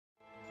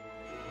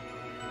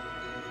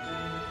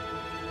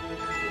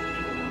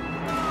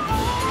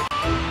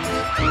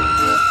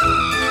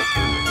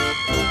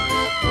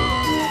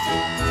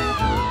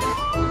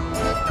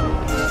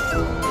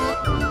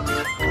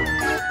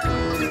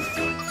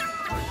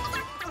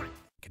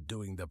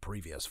the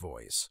previous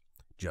voice.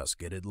 Just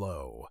get it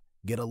low,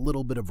 get a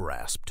little bit of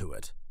rasp to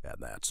it, and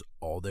that's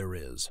all there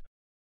is.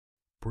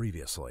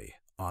 Previously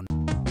on...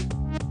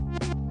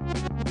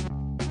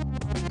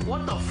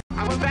 What the f***?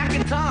 I went back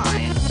in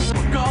time.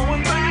 We're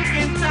going back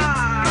in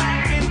time.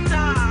 Back in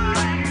time.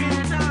 Back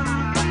in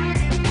time.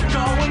 We're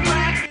going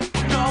back.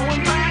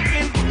 Going back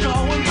in.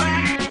 Going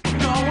back.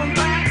 Going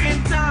back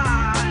in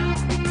time.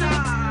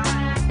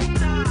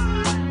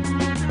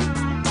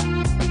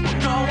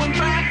 Going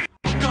back.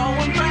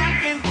 Going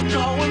back in.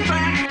 Going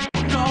back.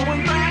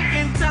 Going back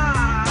in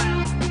time.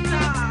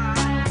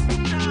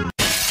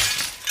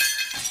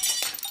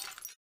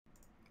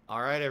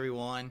 All right,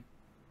 everyone.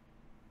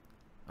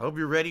 I hope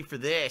you're ready for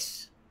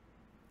this.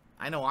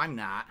 I know I'm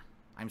not.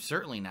 I'm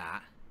certainly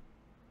not.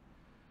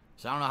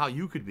 So I don't know how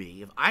you could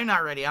be. If I'm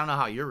not ready, I don't know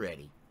how you're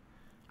ready.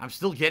 I'm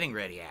still getting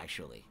ready,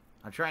 actually.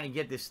 I'm trying to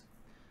get this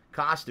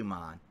costume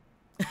on.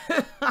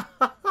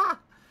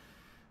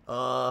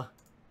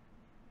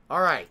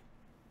 Alright.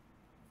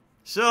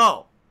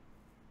 So,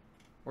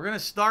 we're going to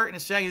start in a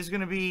second. This is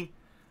going to be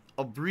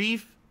a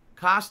brief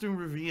costume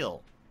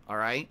reveal.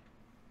 Alright?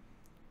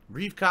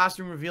 Brief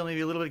costume reveal, maybe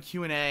a little bit of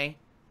Q&A.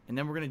 And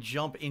then we're going to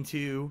jump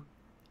into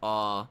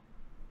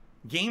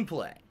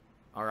gameplay.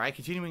 Alright,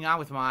 continuing on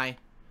with my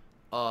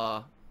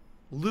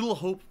Little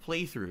Hope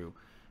playthrough.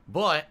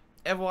 But,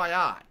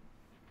 FYI,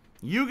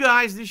 you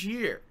guys this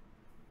year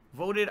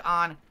voted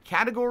on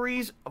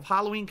categories of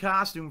Halloween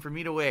costume for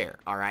me to wear.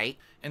 Alright?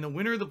 And the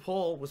winner of the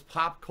poll was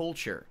pop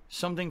culture.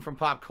 Something from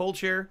pop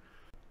culture.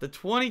 The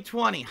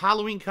 2020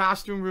 Halloween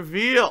costume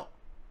reveal.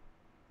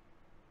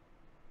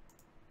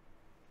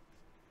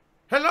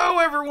 Hello,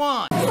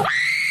 everyone!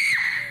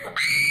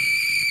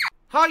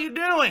 How you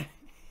doing?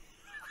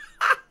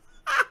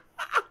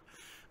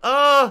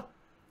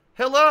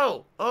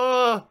 Hello.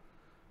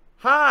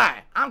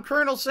 Hi. I'm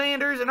Colonel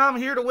Sanders, and I'm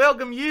here to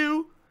welcome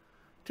you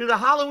to the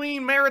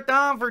Halloween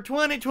Marathon for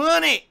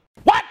 2020.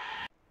 What?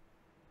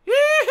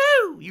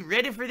 Yoo-hoo! You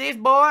ready for this,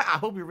 boy? I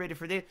hope you're ready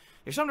for this.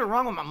 There's something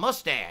wrong with my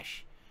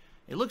mustache.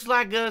 It looks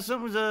like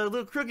something's a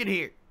little crooked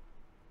here.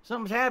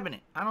 Something's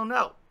happening. I don't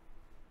know.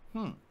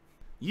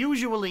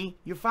 Usually,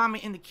 you find me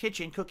in the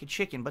kitchen cooking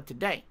chicken, but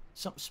today,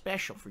 something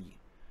special for you.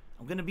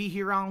 I'm going to be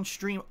here on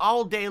stream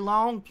all day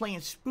long playing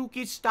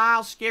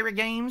spooky-style scary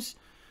games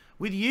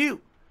with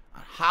you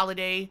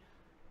on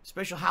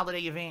special holiday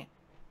event.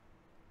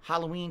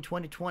 Halloween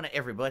 2020,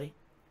 everybody.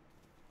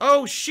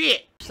 Oh,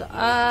 shit!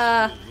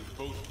 That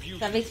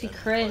makes me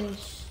cringe.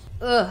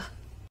 Ugh.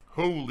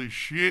 Holy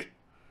shit.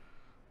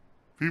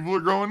 People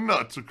are going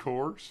nuts, of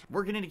course.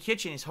 Working in the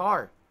kitchen is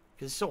hard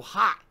because it's so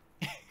hot.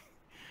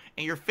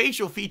 And your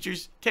facial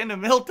features tend to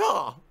melt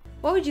off.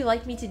 What would you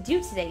like me to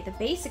do today? The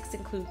basics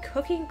include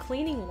cooking,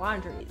 cleaning,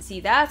 laundry. See,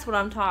 that's what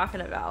I'm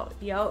talking about.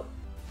 Yup.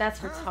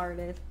 That's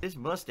retarded. This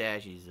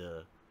mustache is,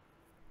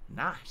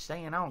 not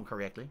staying on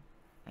correctly.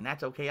 And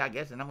that's okay, I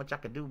guess. And not much I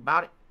can do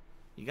about it.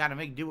 You gotta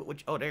make do with what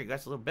you... Oh, there you go.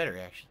 That's a little better,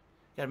 actually.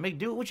 You gotta make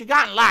do with what you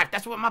got in life.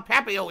 That's what my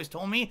pappy always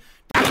told me.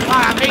 That's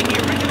why I made the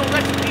original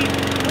recipe.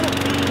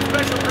 14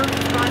 special herbs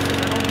and spices.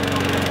 I don't even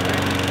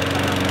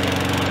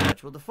know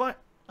what the fuck.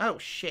 Oh,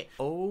 shit.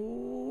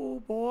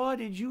 Oh, boy,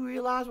 did you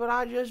realize what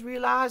I just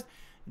realized?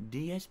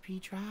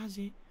 DSP tries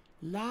it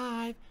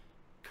live.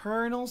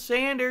 Colonel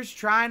Sanders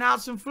trying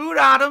out some food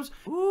items.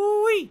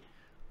 Ooh-wee.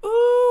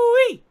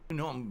 Ooh-wee. You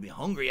know I'm going to be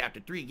hungry after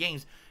 3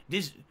 games.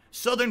 This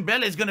southern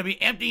belly is going to be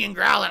empty and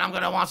growling. I'm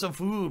going to want some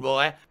food,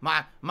 boy.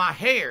 My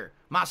hair,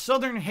 my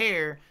southern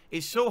hair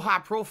is so high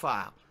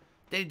profile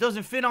that it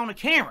doesn't fit on the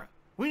camera.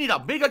 We need a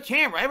bigger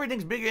camera.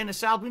 Everything's bigger in the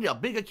South. We need a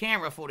bigger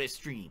camera for this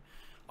stream.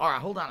 All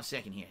right, hold on a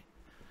second here.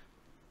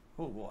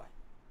 Oh, boy.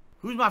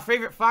 Who's my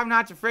favorite Five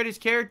Nights at Freddy's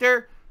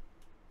character?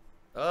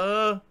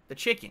 The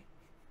chicken.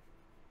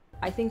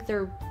 I think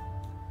they're,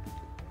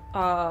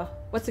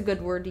 what's a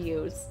good word to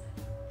use?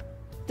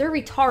 They're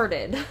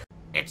retarded.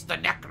 It's the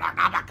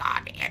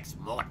Necronomicon Ex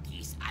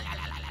Mortis.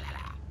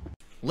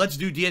 Let's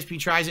do DSP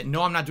tries it.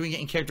 No, I'm not doing it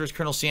in character as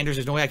Colonel Sanders.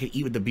 There's no way I could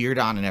eat with the beard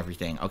on and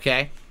everything,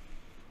 okay?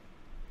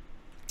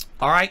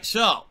 Alright,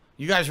 so,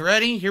 you guys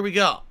ready? Here we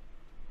go.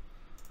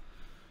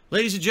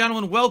 Ladies and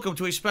gentlemen, welcome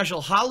to a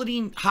special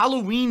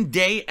Halloween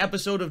Day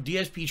episode of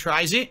DSP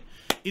Tries It.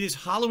 It is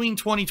Halloween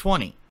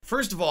 2020.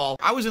 First of all,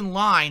 I was in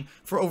line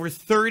for over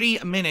 30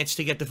 minutes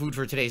to get the food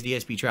for today's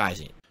DSP Tries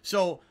It.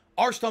 So,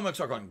 our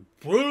stomachs are going,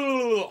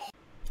 ugh.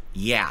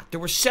 Yeah, there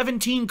were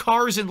 17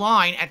 cars in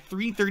line at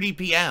 3:30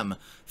 p.m.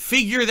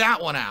 Figure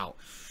that one out.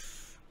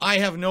 I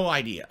have no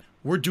idea.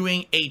 We're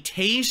doing a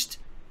taste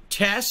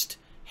test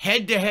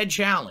head-to-head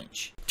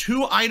challenge.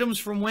 2 items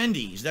from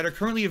Wendy's that are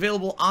currently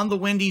available on the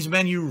Wendy's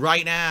menu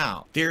right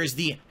now. There is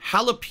the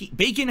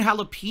bacon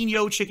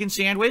jalapeno chicken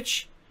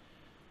sandwich,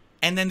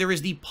 and then there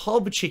is the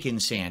pub chicken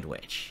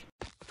sandwich.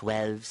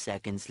 12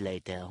 seconds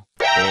later.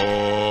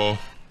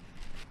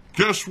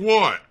 Guess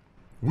what?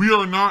 We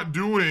are not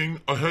doing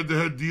a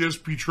head-to-head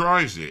DSP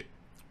Tries It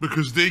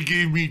because they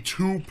gave me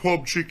 2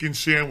 pub chicken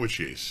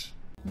sandwiches.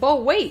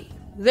 But wait,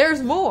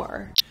 there's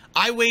more.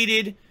 I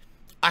waited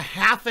a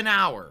half an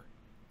hour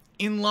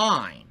in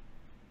line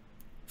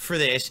for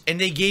this, and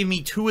they gave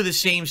me 2 of the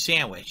same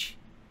sandwich.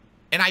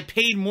 And I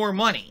paid more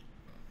money.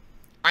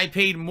 I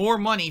paid more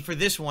money for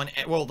this one,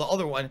 well, the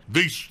other one.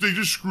 They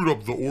just screwed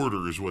up the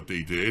order is what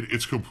they did.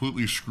 It's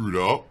completely screwed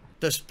up.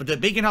 The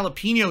bacon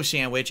jalapeno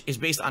sandwich is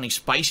based on a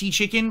spicy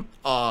chicken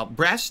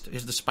breast.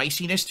 There's the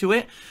spiciness to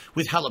it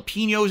with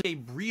jalapenos, a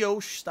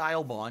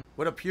brioche-style bun,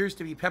 what appears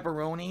to be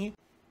pepperoni,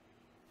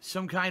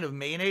 some kind of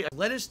mayonnaise,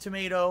 lettuce,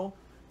 tomato,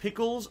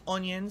 pickles,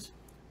 onions,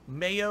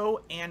 mayo,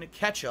 and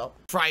ketchup,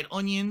 fried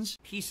onions,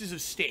 pieces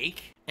of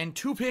steak, and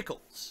 2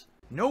 pickles.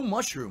 No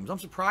mushrooms. I'm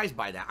surprised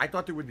by that. I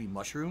thought there would be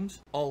mushrooms.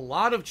 A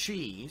lot of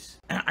cheese.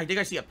 I think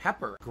I see a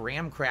pepper.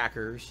 Graham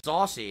crackers,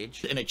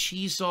 sausage, and a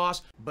cheese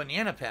sauce,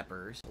 banana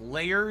peppers,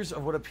 layers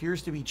of what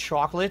appears to be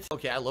chocolate.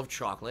 Okay, I love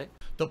chocolate.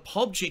 The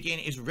pub chicken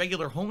is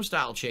regular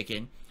home-style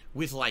chicken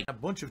with like a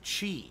bunch of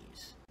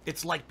cheese.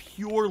 It's like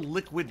pure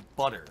liquid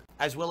butter,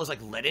 as well as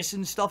like lettuce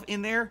and stuff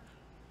in there.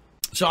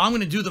 So I'm going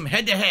to do them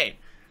head-to-head.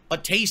 A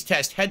taste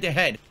test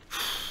head-to-head.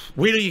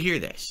 Wait till you hear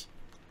this.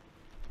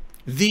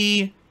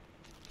 The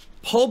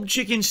pub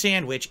chicken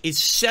sandwich is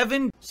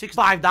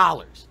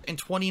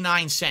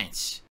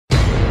 $65.29.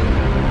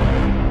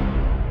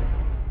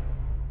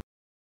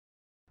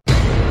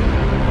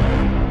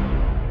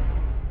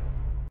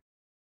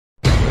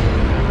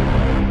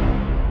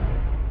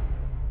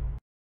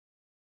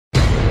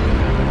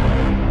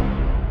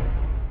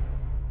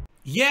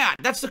 Yeah,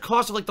 that's the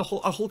cost of like a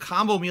whole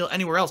combo meal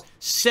anywhere else.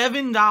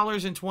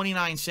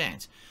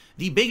 $7.29.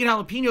 The bacon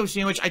jalapeno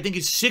sandwich, I think,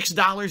 is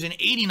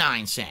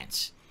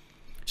 $6.89.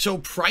 So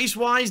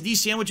price-wise, these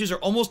sandwiches are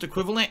almost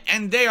equivalent,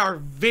 and they are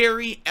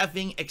very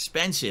effing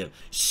expensive.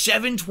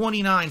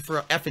 $7.29 for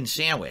an effing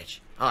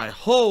sandwich.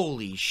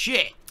 Holy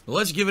shit.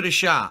 Let's give it a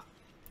shot.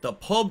 The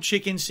pub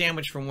chicken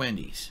sandwich from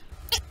Wendy's.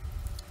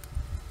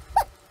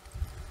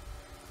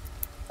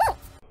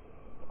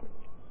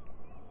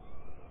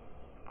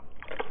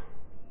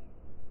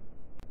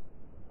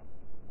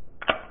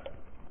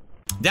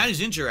 That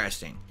is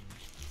interesting.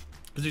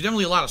 Because there's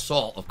definitely a lot of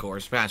salt, of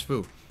course, fast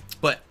food.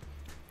 But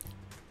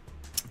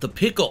the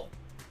pickle,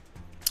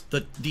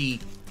 the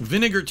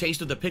vinegar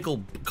taste of the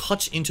pickle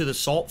cuts into the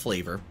salt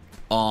flavor.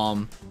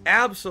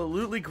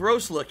 Absolutely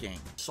gross looking.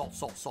 Salt,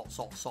 salt, salt,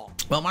 salt,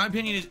 salt. Well, my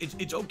opinion is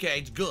it's okay,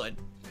 it's good.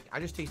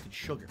 I just tasted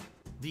sugar.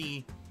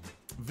 The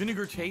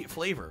vinegar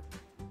flavor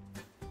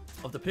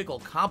of the pickle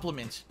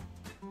complements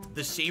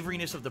the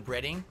savoriness of the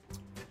breading.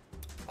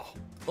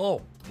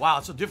 Oh, wow,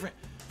 it's so different.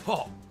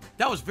 Oh,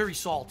 that was very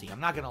salty, I'm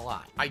not gonna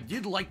lie. I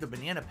did like the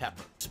banana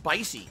pepper.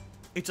 Spicy.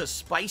 It's a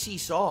spicy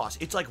sauce.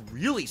 It's like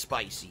really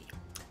spicy.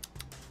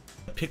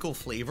 The pickle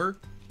flavor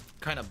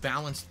kind of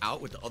balanced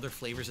out with the other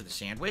flavors of the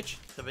sandwich.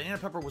 The banana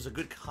pepper was a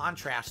good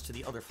contrast to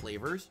the other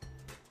flavors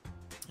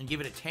and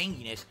give it a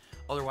tanginess,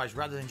 otherwise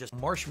rather than just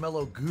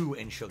marshmallow goo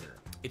and sugar.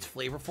 It's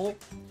flavorful.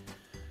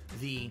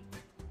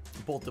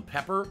 Both the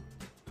pepper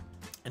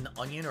and the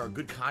onion are a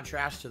good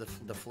contrast to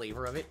the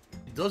flavor of it.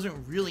 It doesn't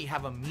really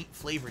have a meat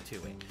flavor to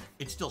it.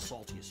 It's still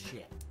salty as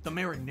shit. The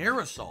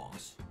marinara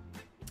sauce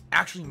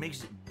actually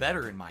makes it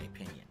better in my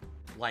opinion.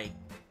 Like,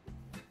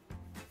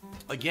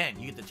 again,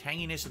 you get the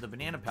tanginess of the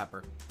banana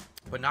pepper,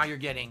 but now you're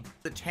getting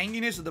the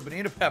tanginess of the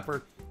banana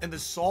pepper and the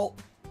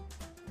salt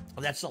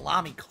of that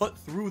salami cut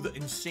through the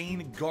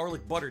insane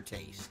garlic butter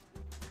taste.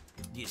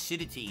 The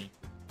acidity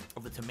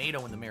of the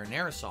tomato and the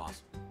marinara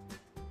sauce,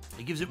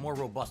 it gives it more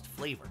robust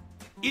flavor.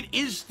 It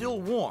is still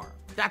warm.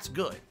 That's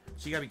good.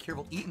 So you gotta be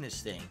careful eating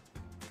this thing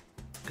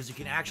because it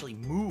can actually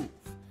move.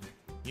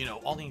 You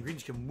know, all the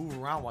ingredients can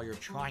move around while you're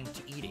trying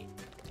to eat it.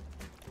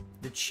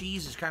 The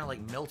cheese is kind of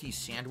like melty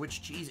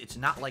sandwich cheese. It's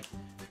not like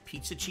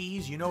pizza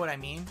cheese, you know what I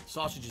mean?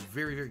 Sausage is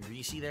very, very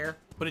greasy there,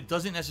 but it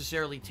doesn't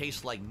necessarily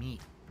taste like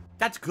meat.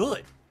 That's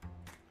good.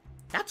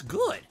 That's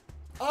good.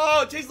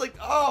 Oh, it tastes like,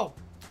 oh.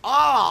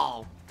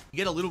 You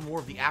get a little more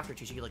of the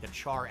aftertaste. You get like a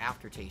char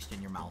aftertaste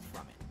in your mouth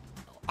from it.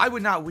 I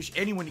would not wish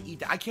anyone to eat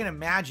that. I can't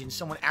imagine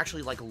someone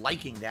actually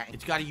liking that.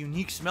 It's got a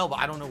unique smell, but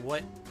I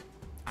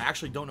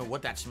actually don't know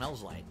what that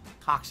smells like.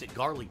 Toxic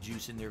garlic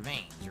juice in their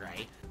veins,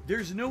 right?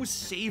 There's no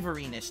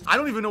savoriness. I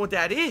don't even know what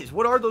that is.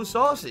 What are those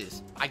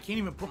sauces? I can't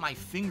even put my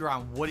finger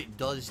on what it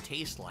does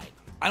taste like.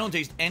 I don't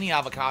taste any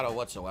avocado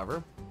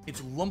whatsoever.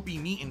 It's lumpy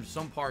meat in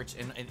some parts,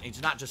 and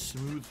it's not just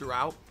smooth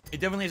throughout. It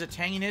definitely has a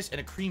tanginess and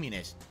a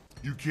creaminess.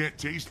 You can't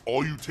taste.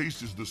 All you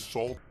taste is the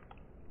salt.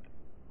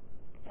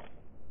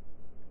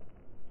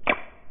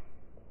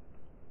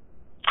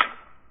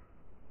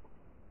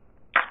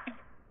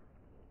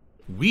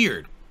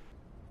 Weird.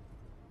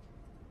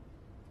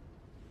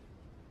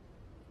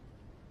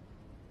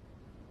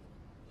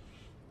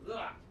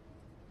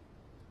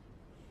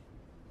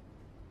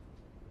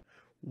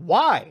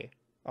 Why?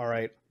 All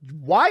right.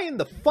 Why in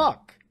the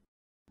fuck